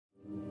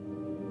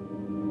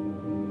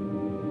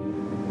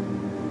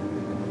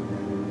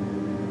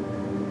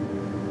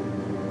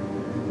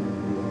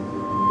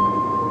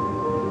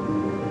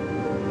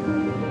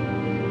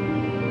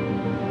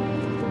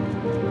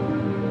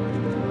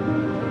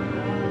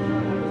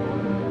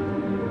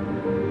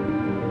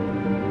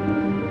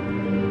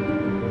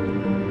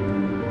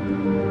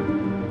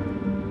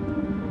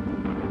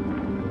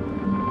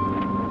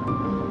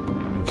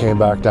came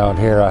back down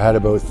here, I had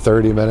about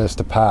 30 minutes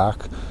to pack.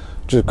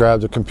 Just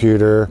grabbed the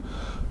computer,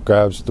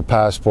 grabbed the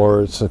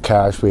passports, the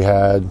cash we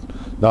had.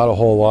 Not a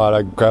whole lot.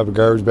 I grabbed a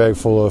garbage bag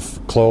full of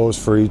clothes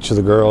for each of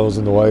the girls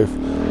and the wife.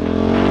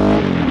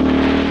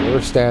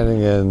 We're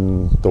standing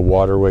in the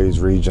waterways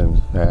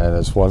region, and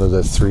it's one of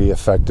the 3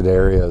 affected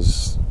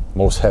areas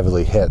most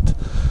heavily hit.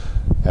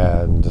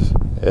 And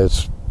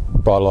it's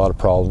brought a lot of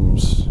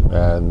problems,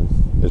 and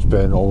it's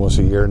been almost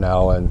a year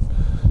now, and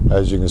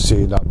as you can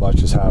see, not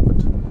much has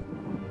happened.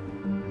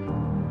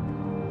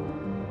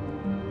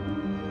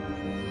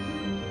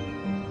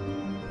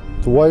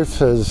 The wife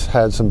has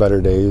had some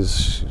better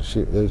days.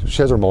 She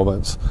has her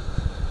moments.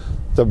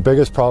 The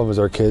biggest problem is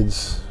our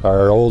kids.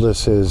 Our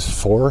oldest is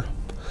 4,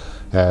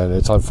 and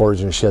it's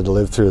unfortunate she had to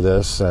live through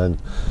this, and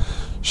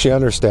she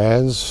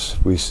understands.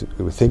 We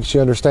think she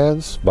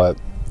understands, but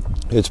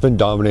it's been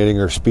dominating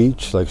her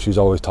speech. Like, she's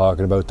always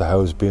talking about the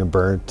house being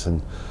burnt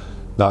and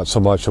not so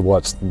much of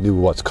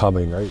what's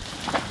coming, right?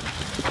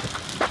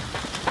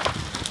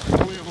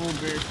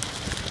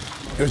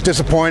 It was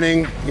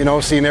disappointing, you know,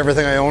 seeing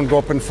everything I owned go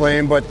up in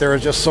flame, but there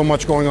was just so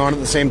much going on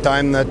at the same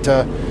time that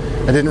I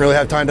didn't really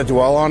have time to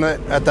dwell on it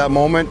at that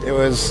moment. It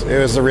was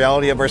the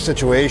reality of our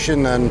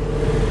situation, and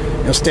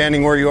you know,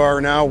 standing where you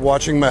are now,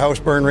 watching my house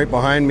burn right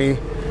behind me,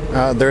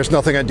 there's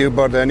nothing I do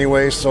about it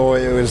anyway, so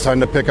it was time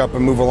to pick up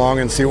and move along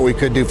and see what we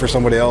could do for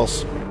somebody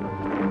else.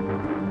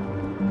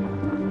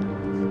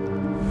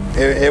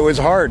 It was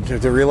hard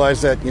to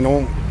realize that, you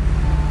know,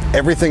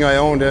 everything I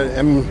owned,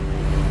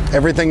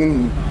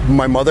 everything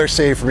my mother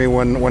saved for me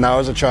when I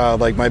was a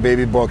child, like my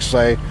baby books,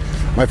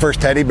 my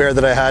first teddy bear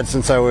that I had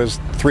since I was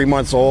 3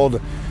 months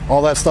old,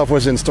 all that stuff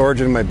was in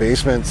storage in my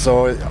basement.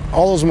 So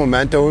all those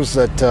mementos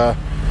that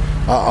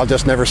I'll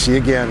just never see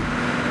again.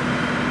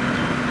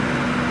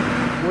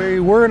 We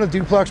were in a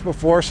duplex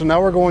before, so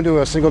now we're going to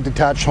a single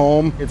detached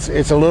home. It's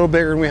a little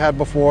bigger than we had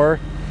before,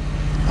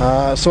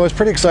 so it's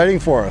pretty exciting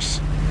for us.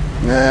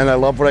 And I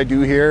love what I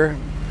do here.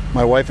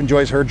 My wife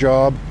enjoys her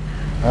job,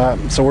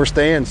 so we're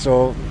staying.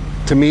 So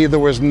to me, there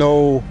was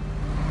no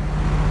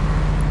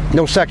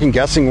second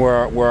guessing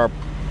where our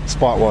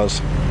spot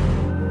was.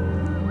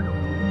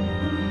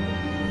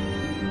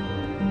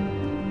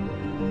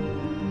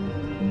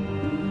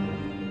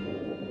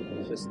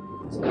 Just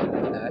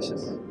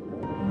ashes.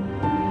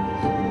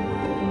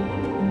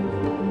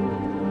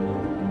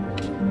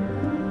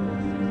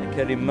 I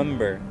can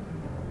remember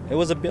it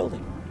was a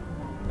building,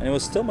 and it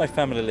was still my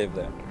family lived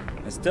there,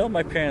 and still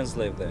my parents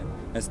lived there,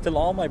 and still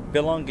all my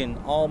belonging,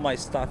 all my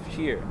stuff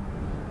here.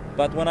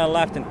 But when I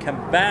left and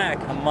came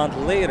back a month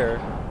later,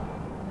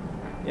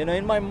 you know,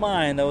 in my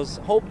mind I was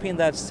hoping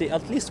that see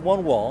at least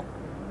one wall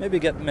maybe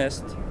get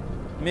missed,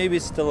 maybe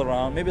it's still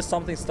around, maybe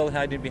something's still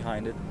hiding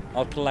behind it.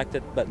 I'll collect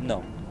it, but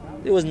no,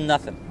 there was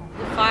nothing.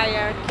 The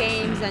fire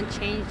came and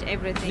changed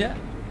everything. Yeah.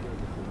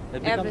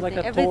 It becomes like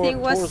a everything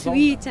was zone.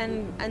 sweet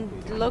and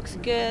looks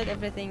good.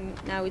 Everything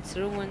now it's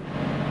ruined.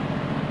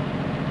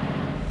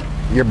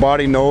 Your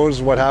body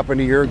knows what happened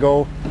a year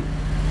ago.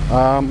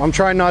 I'm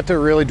trying not to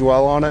really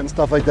dwell on it and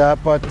stuff like that,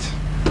 but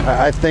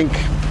I think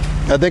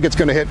it's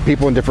going to hit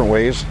people in different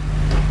ways.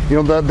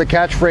 You know, the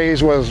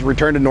catchphrase was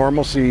return to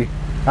normalcy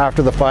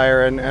after the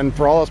fire, and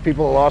for all those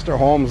people that lost their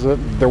homes,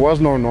 there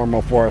was no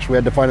normal for us. We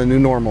had to find a new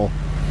normal.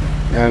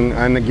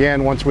 And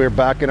again, once we're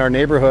back in our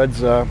neighborhoods,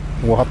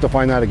 we'll have to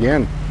find that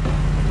again.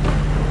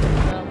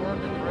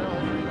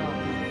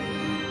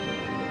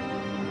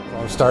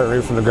 I'm starting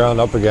right from the ground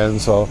up again,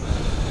 so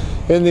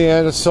in the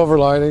end, it's silver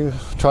lining.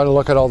 Trying to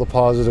look at all the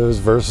positives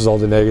versus all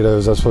the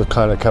negatives. That's what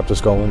kind of kept us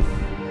going.